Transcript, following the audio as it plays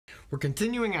We're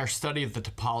continuing our study of the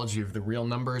topology of the real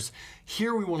numbers.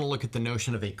 Here we want to look at the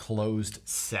notion of a closed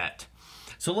set.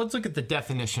 So let's look at the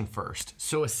definition first.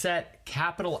 So a set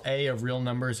capital A of real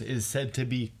numbers is said to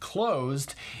be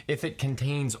closed if it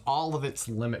contains all of its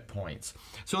limit points.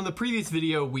 So in the previous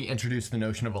video, we introduced the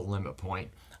notion of a limit point.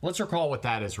 Let's recall what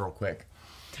that is real quick.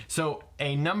 So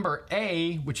a number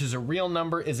A, which is a real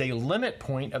number, is a limit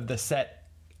point of the set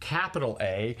capital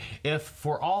A if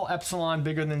for all epsilon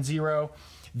bigger than 0,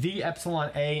 the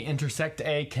epsilon A intersect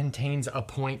A contains a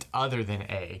point other than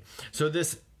A. So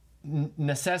this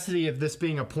necessity of this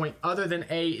being a point other than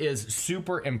A is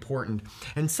super important.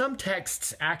 And some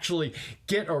texts actually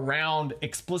get around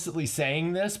explicitly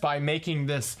saying this by making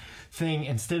this thing,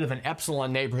 instead of an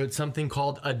epsilon neighborhood, something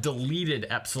called a deleted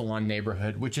epsilon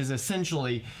neighborhood, which is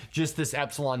essentially just this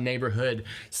epsilon neighborhood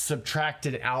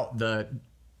subtracted out the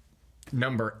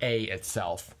number A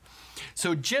itself.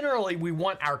 So generally, we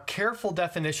want our careful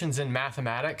definitions in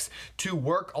mathematics to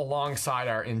work alongside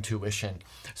our intuition.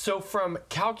 So from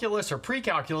calculus or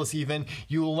pre-calculus even,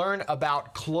 you learn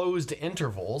about closed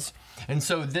intervals. And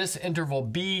so this interval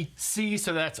B, C,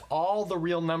 so that's all the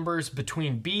real numbers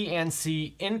between B and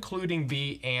C, including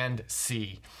B and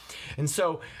C. And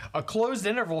so a closed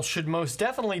interval should most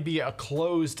definitely be a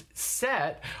closed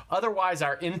set. Otherwise,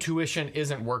 our intuition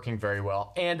isn't working very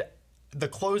well. And the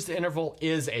closed interval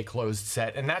is a closed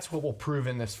set, and that's what we'll prove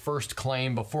in this first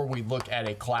claim before we look at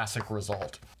a classic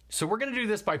result. So we're going to do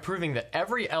this by proving that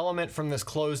every element from this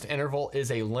closed interval is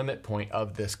a limit point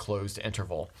of this closed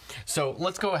interval. So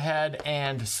let's go ahead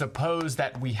and suppose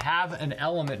that we have an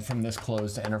element from this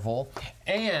closed interval,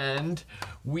 and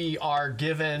we are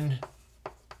given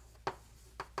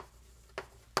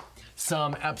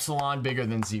some epsilon bigger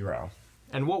than 0.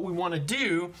 And what we want to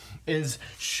do is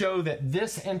show that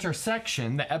this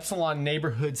intersection, the epsilon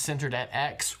neighborhood centered at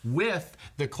x with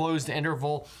the closed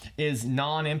interval, is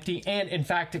non-empty, and in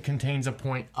fact it contains a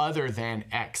point other than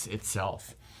x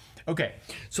itself. Okay,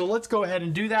 so let's go ahead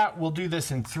and do that. We'll do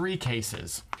this in 3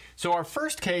 cases. So our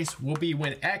first case will be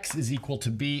when x is equal to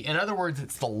b. In other words,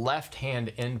 it's the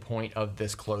left-hand endpoint of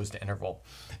this closed interval.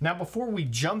 Now, before we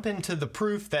jump into the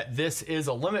proof that this is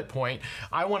a limit point,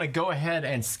 I want to go ahead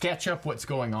and sketch up what's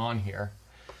going on here.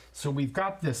 So we've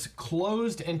got this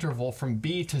closed interval from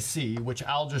b to c, which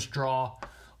I'll just draw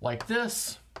like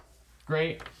this.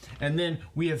 Great. And then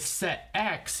we have set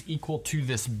x equal to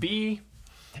this b.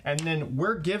 And then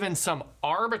we're given some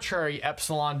arbitrary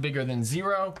epsilon bigger than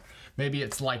 0. Maybe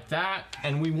it's like that.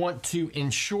 And we want to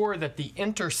ensure that the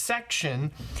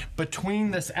intersection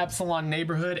between this epsilon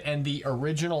neighborhood and the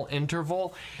original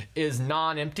interval is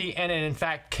non-empty, and it in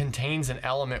fact contains an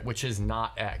element which is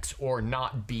not x, or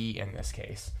not b in this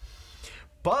case.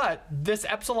 But this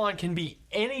epsilon can be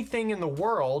anything in the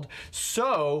world,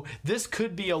 so this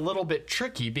could be a little bit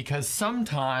tricky because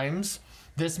sometimes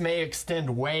this may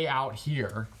extend way out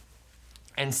here,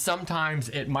 and sometimes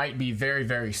it might be very,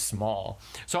 very small.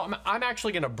 So I'm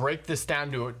actually going to break this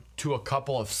down to a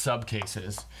couple of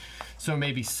subcases. So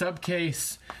maybe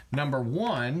subcase number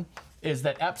 1 is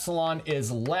that epsilon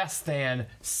is less than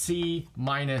c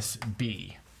minus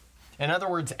b. In other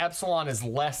words, epsilon is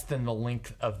less than the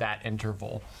length of that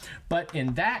interval. But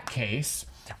in that case,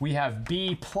 we have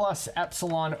b plus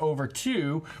epsilon over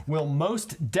 2 will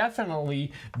most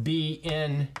definitely be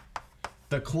in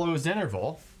the closed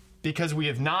interval, because we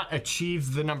have not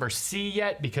achieved the number c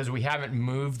yet because we haven't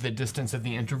moved the distance of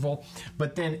the interval,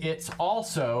 but then it's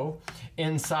also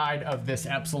inside of this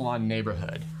epsilon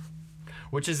neighborhood,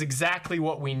 which is exactly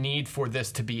what we need for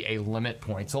this to be a limit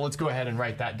point. So let's go ahead and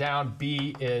write that down.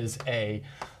 B is a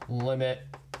limit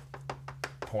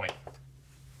point.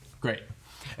 Great.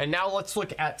 And now let's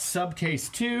look at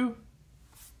subcase 2.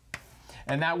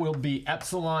 And that will be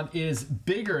epsilon is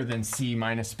bigger than c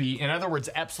minus b. In other words,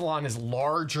 epsilon is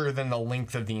larger than the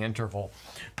length of the interval.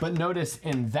 But notice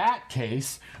in that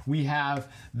case, we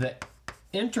have the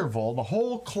interval, the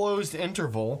whole closed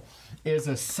interval is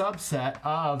a subset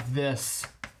of this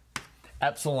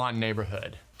epsilon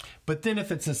neighborhood. But then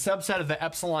if it's a subset of the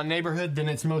epsilon neighborhood, then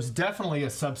it's most definitely a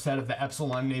subset of the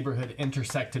epsilon neighborhood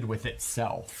intersected with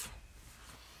itself.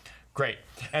 Great.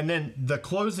 And then the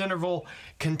closed interval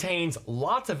contains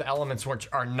lots of elements which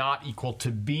are not equal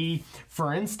to b.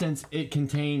 For instance, it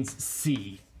contains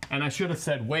c. And I should have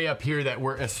said way up here that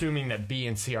we're assuming that b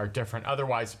and c are different.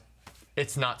 Otherwise,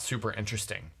 it's not super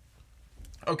interesting.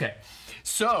 Okay,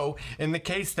 so in the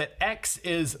case that x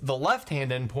is the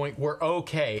left-hand endpoint, we're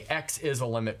okay. X is a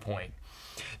limit point.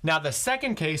 Now the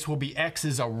second case will be x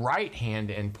is a right-hand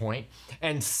endpoint,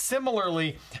 and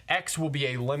similarly, x will be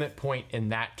a limit point in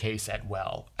that case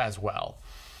as well.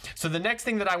 So the next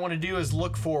thing that I want to do is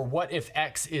look for what if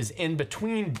x is in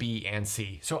between b and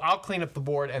c. So I'll clean up the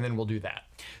board and then we'll do that.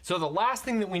 So the last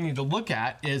thing that we need to look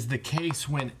at is the case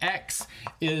when x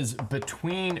is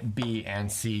between b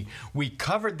and c. We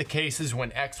covered the cases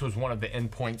when x was one of the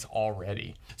endpoints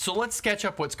already. So let's sketch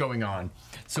up what's going on.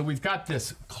 So we've got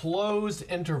this closed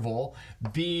interval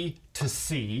b to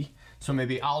c. So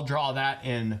maybe I'll draw that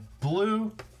in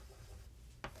blue.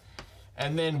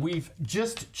 And then we've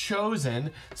just chosen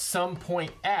some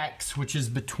point x, which is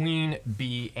between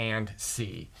b and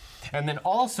c. And then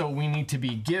also we need to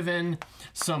be given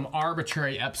some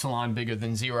arbitrary epsilon bigger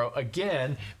than 0,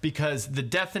 again, because the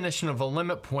definition of a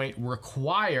limit point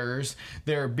requires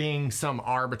there being some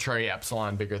arbitrary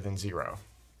epsilon bigger than 0.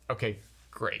 Okay,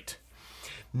 great.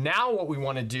 Now what we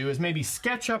want to do is maybe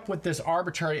sketch up what this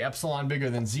arbitrary epsilon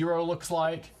bigger than 0 looks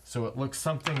like. So it looks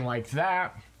something like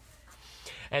that.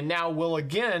 And now we'll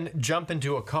again jump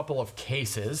into a couple of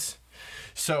cases.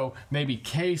 So maybe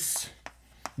case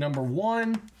number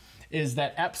 1 is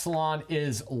that epsilon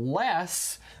is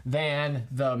less than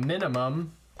the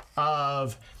minimum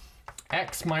of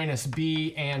x minus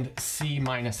b and c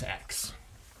minus x.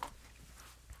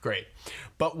 Great.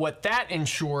 But what that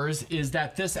ensures is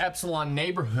that this epsilon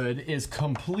neighborhood is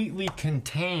completely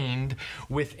contained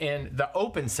within the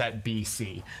open set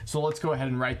BC. So let's go ahead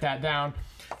and write that down.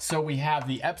 So we have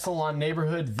the epsilon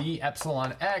neighborhood V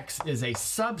epsilon x is a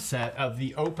subset of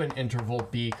the open interval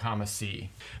b comma c.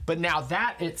 But now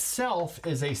that itself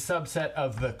is a subset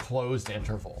of the closed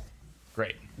interval.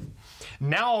 Great.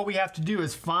 Now all we have to do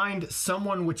is find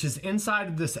someone which is inside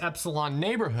of this epsilon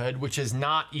neighborhood which is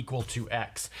not equal to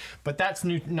x. But that's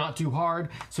not too hard.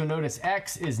 So notice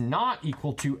x is not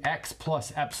equal to x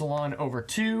plus epsilon over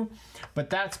 2, but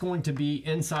that's going to be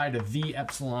inside of V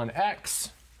epsilon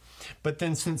x. But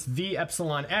then since V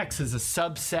epsilon x is a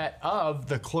subset of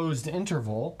the closed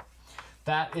interval,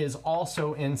 that is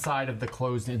also inside of the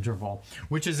closed interval,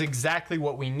 which is exactly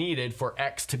what we needed for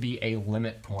x to be a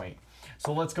limit point.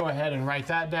 So let's go ahead and write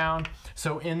that down.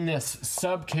 So in this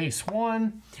subcase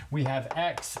 1, we have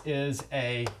x is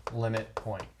a limit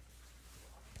point.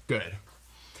 Good.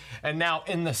 And now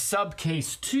in the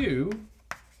subcase 2,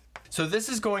 so this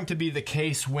is going to be the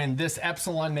case when this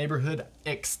epsilon neighborhood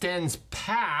extends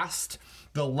past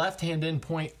the left-hand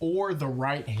endpoint or the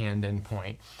right-hand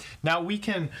endpoint. Now we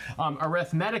can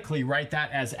arithmetically write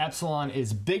that as epsilon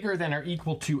is bigger than or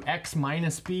equal to x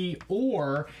minus b,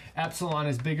 or epsilon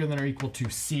is bigger than or equal to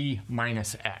c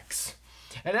minus x.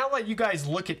 And I'll let you guys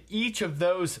look at each of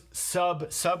those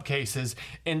subcases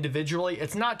individually.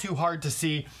 It's not too hard to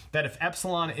see that if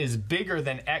epsilon is bigger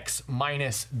than x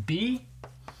minus b,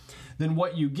 then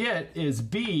what you get is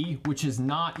b, which is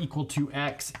not equal to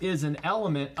x, is an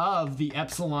element of the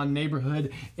epsilon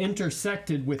neighborhood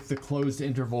intersected with the closed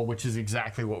interval, which is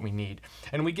exactly what we need.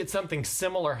 And we get something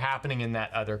similar happening in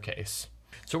that other case.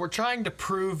 So we're trying to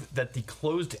prove that the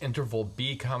closed interval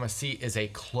b comma c is a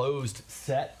closed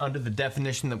set under the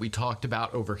definition that we talked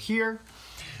about over here.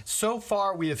 So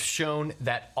far we have shown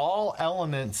that all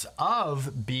elements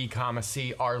of b comma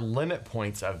c are limit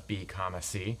points of b comma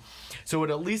c. So it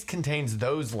at least contains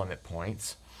those limit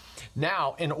points.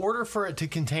 Now, in order for it to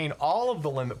contain all of the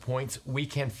limit points, we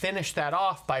can finish that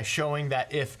off by showing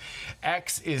that if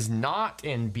x is not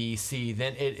in BC,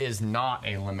 then it is not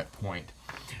a limit point.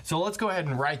 So let's go ahead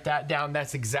and write that down.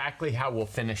 That's exactly how we'll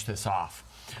finish this off.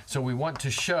 So we want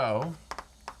to show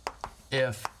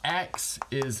if x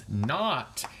is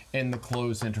not in the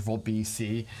closed interval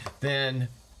BC, then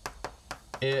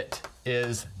it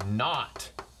is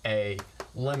not a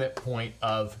limit point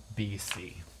of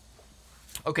BC.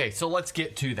 Okay, so let's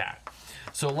get to that.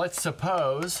 So let's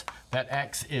suppose that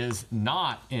x is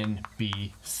not in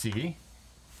BC.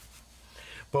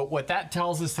 But what that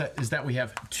tells us is that we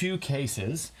have two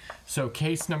cases. So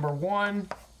case number 1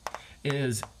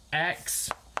 is x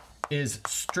is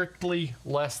strictly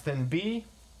less than b,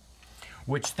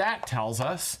 which that tells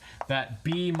us that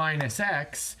b minus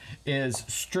x is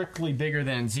strictly bigger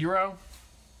than 0.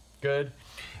 Good.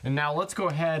 And now let's go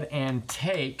ahead and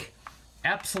take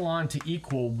epsilon to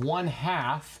equal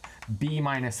 1/2 b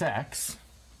minus x.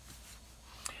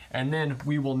 And then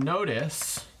we will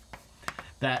notice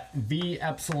that v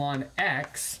epsilon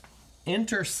x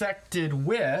intersected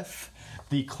with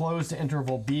the closed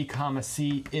interval b comma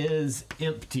c is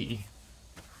empty.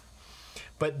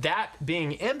 But that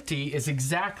being empty is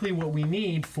exactly what we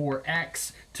need for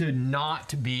x to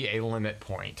not be a limit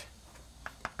point.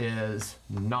 Is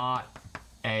not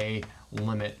a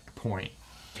limit point.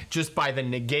 Just by the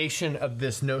negation of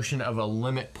this notion of a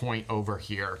limit point over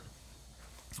here.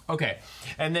 Okay,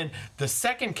 and then the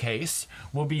second case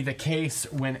will be the case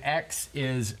when x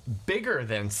is bigger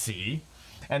than c,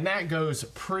 and that goes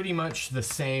pretty much the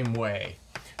same way.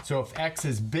 So if x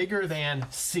is bigger than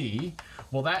c,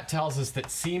 well, that tells us that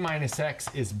c minus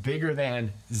x is bigger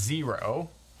than 0.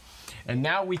 And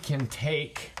now we can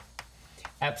take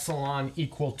epsilon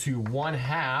equal to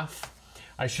 1/2.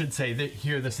 I should say that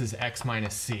here this is x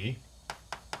minus c.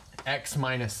 X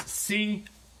minus c.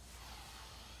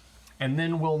 And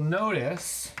then we'll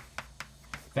notice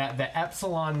that the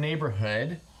epsilon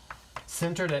neighborhood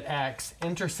centered at x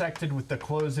intersected with the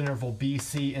closed interval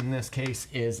BC in this case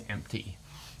is empty.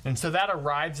 And so that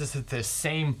arrives us at the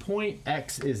same point.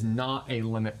 X is not a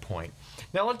limit point.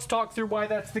 Now let's talk through why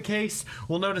that's the case.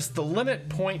 We'll notice the limit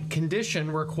point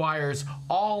condition requires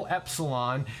all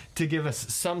epsilon to give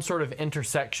us some sort of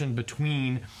intersection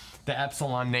between the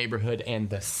epsilon neighborhood and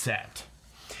the set.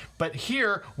 But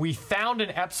here we found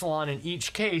an epsilon in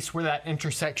each case where that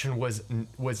intersection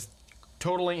was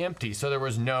totally empty, so there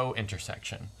was no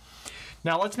intersection.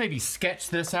 Now let's maybe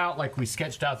sketch this out like we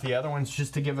sketched out the other ones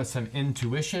just to give us some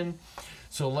intuition.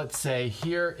 So let's say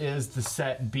here is the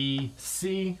set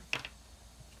BC.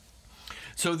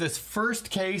 So this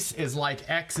first case is like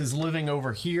x is living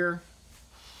over here.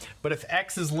 But if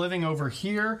x is living over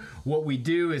here, what we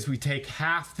do is we take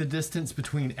half the distance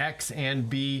between x and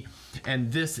b,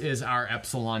 and this is our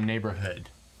epsilon neighborhood.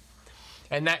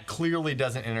 And that clearly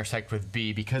doesn't intersect with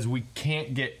b because we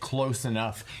can't get close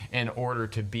enough in order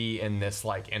to be in this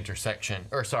like intersection,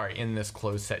 or sorry, in this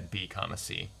closed set b comma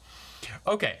c.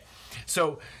 Okay,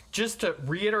 so just to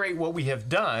reiterate what we have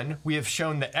done, we have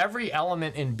shown that every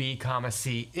element in b comma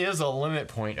c is a limit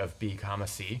point of b comma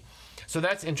c. So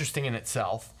that's interesting in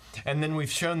itself. And then we've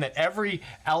shown that every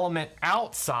element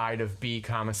outside of b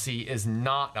comma c is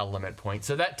not a limit point.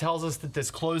 So that tells us that this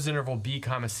closed interval b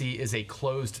comma c is a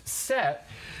closed set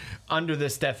under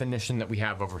this definition that we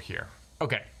have over here.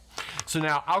 Okay, so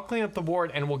now I'll clean up the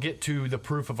board and we'll get to the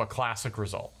proof of a classic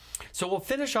result. So we'll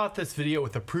finish off this video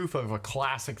with the proof of a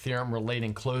classic theorem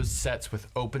relating closed sets with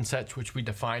open sets, which we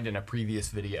defined in a previous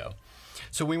video.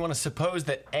 So we want to suppose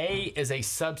that A is a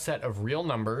subset of real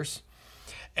numbers,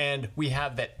 and we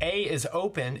have that A is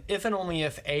open if and only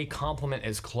if A complement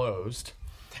is closed.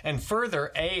 And further,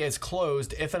 A is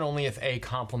closed if and only if A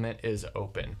complement is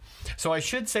open. So I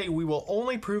should say we will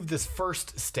only prove this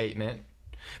first statement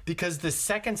because the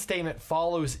second statement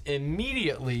follows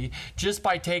immediately just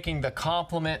by taking the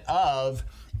complement of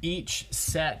each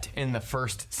set in the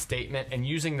first statement and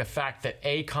using the fact that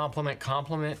A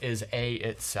complement is A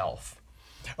itself.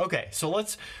 Okay, so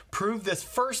let's prove this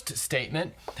first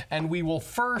statement, and we will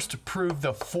first prove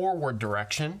the forward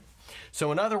direction.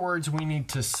 So in other words, we need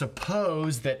to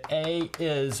suppose that A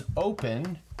is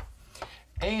open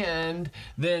and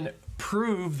then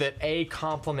prove that A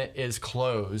complement is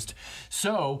closed.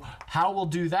 So how we'll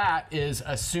do that is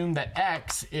assume that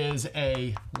X is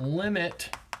a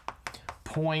limit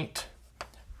point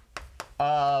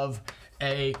of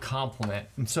A complement.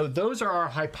 And so those are our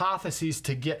hypotheses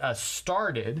to get us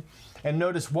started. And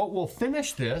notice what will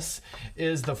finish this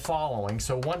is the following.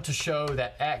 So want to show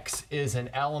that X is an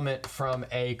element from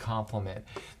A complement.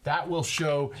 That will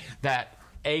show that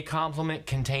A complement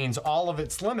contains all of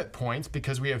its limit points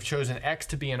because we have chosen X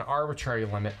to be an arbitrary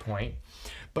limit point,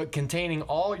 but containing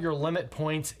all your limit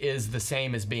points is the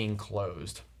same as being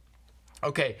closed.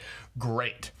 Okay,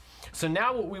 great. So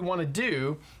now what we want to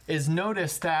do is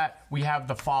notice that we have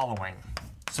the following.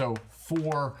 So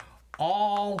for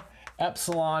all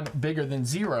epsilon bigger than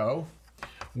 0,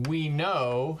 we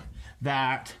know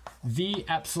that the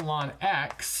epsilon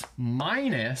x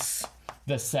minus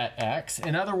the set x,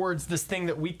 in other words, this thing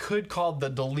that we could call the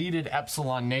deleted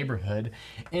epsilon neighborhood,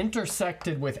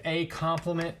 intersected with A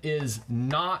complement is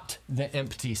not the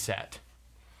empty set.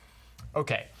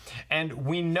 Okay, and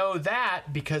we know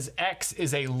that because X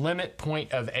is a limit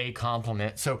point of A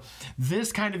complement. So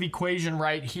this kind of equation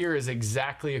right here is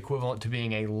exactly equivalent to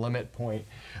being a limit point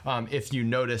if you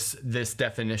notice this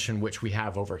definition which we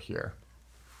have over here.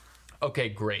 Okay,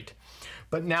 great.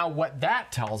 But now what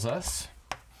that tells us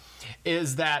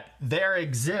is that there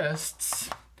exists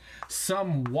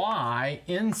some y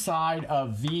inside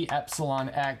of v epsilon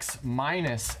x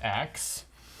minus x,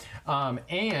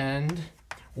 and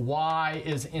y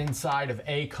is inside of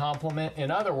A complement.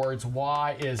 In other words,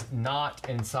 y is not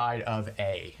inside of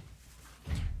A.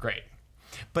 Great.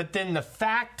 But then the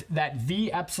fact that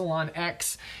v epsilon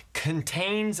x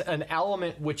contains an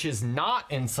element which is not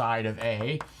inside of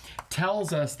A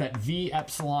tells us that v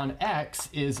epsilon x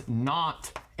is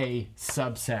not a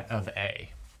subset of A.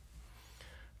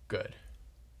 Good.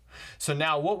 So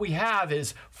now what we have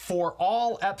is for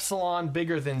all epsilon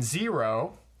bigger than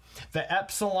 0, the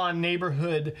epsilon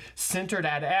neighborhood centered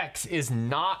at X is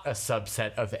not a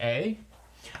subset of A,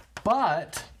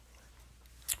 but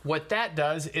what that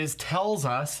does is tells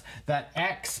us that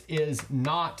X is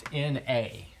not in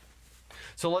A.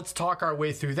 So let's talk our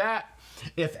way through that.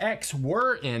 If X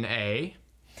were in A,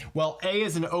 well, A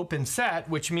is an open set,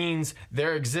 which means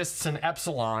there exists an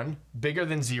epsilon bigger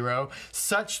than 0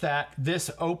 such that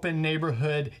this open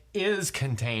neighborhood is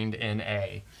contained in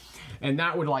A. And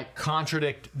that would like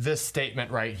contradict this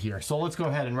statement right here. So let's go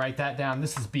ahead and write that down.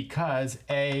 This is because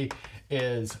A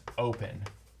is open.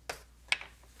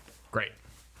 Great.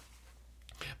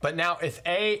 But now if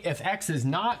X is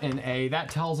not in A, that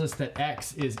tells us that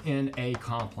X is in A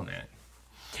complement,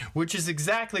 which is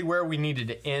exactly where we needed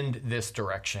to end this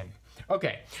direction.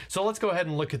 Okay, so let's go ahead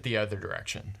and look at the other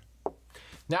direction.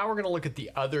 Now we're going to look at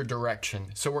the other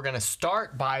direction. So we're going to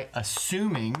start by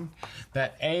assuming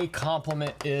that A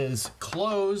complement is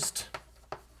closed,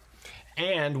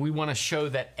 and we want to show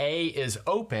that A is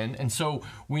open. And so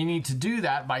we need to do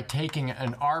that by taking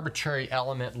an arbitrary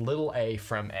element little a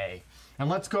from A. And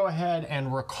let's go ahead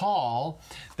and recall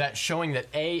that showing that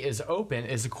A is open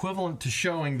is equivalent to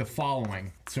showing the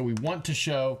following. So we want to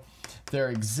show there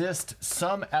exists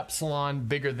some epsilon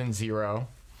bigger than 0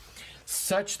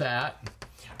 such that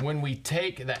when we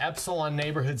take the epsilon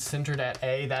neighborhood centered at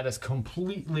A, that is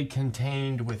completely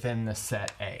contained within the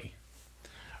set A.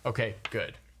 Okay,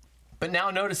 good. But now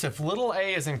notice if little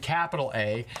a is in capital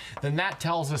A, then that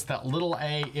tells us that little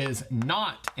a is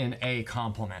not in A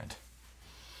complement.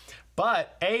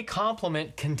 But A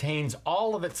complement contains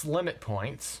all of its limit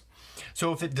points.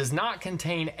 So if it does not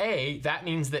contain A, that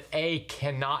means that A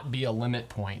cannot be a limit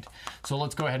point. So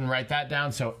let's go ahead and write that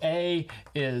down. So A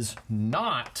is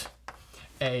not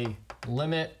a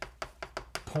limit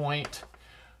point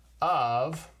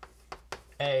of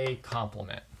A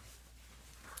complement.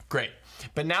 Great.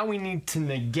 But now we need to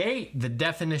negate the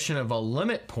definition of a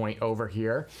limit point over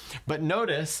here. But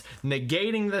notice,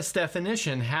 negating this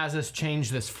definition has us change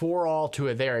this for all to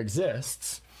a there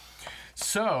exists.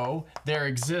 So there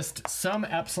exists some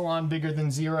epsilon bigger than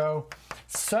 0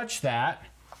 such that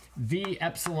the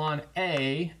epsilon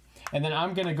A, and then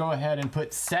I'm going to go ahead and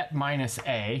put set minus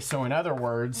A. So in other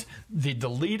words, the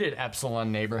deleted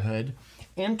epsilon neighborhood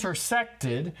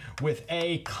intersected with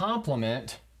A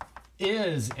complement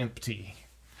is empty.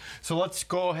 So let's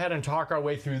go ahead and talk our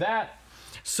way through that.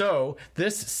 So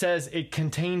this says it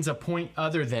contains a point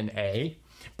other than A,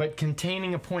 but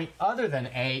containing a point other than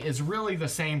A is really the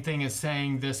same thing as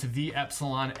saying this V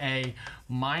epsilon A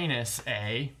minus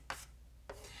A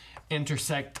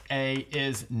intersect A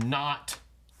is not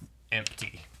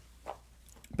empty.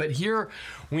 But here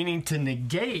we need to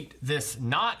negate this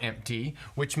not empty,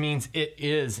 which means it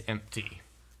is empty.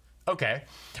 Okay,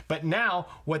 but now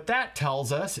what that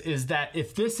tells us is that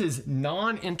if this is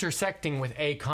non-intersecting with A